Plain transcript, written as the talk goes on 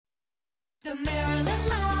The Maryland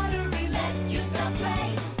Lottery, let yourself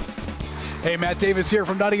play. Hey, Matt Davis here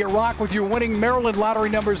from Nutty at Rock with your winning Maryland Lottery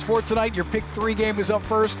numbers for tonight. Your pick 3 game is up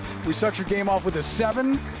first. We start your game off with a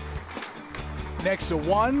 7, next to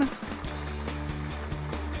 1,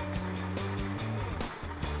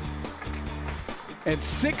 and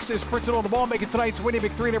 6 is printed on the ball, making tonight's winning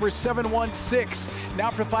pick 3 number 716. Now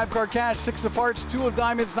for 5-card cash, 6 of hearts, 2 of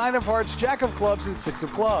diamonds, 9 of hearts, jack of clubs, and 6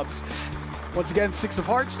 of clubs. Once again, 6 of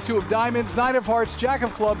hearts, 2 of diamonds, 9 of hearts, jack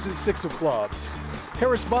of clubs, and 6 of clubs.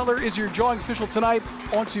 Harris Butler is your drawing official tonight.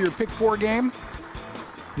 Onto your pick 4 game.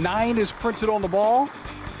 9 is printed on the ball.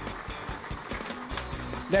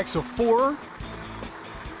 Next to 4,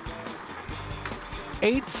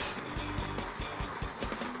 8,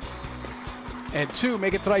 and 2.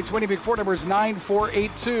 Make it tonight's winning pick 4 numbers 9, 4,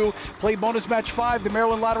 8, 2. Play bonus match 5, the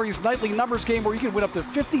Maryland Lottery's nightly numbers game where you can win up to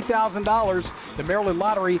 $50,000. The Maryland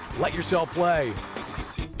Lottery, let yourself play.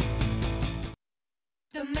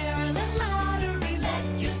 The Maryland Lottery,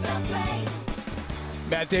 let yourself play.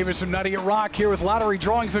 Matt Davis from Nutty at Rock here with lottery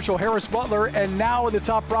drawing official Harris Butler, and now with the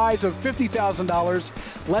top prize of $50,000,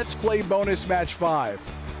 let's play bonus match 5.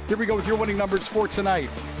 Here we go with your winning numbers for tonight.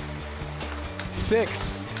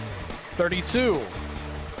 6, 32,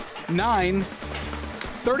 9,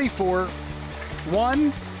 34,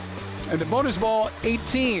 1, and the bonus ball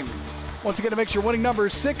 18. Once again, to make your winning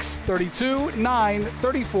numbers 6, 32, 9,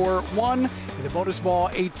 34, 1, and the bonus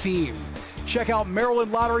ball 18. Check out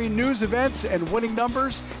Maryland Lottery news, events, and winning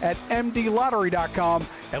numbers at mdlottery.com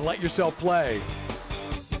and let yourself play.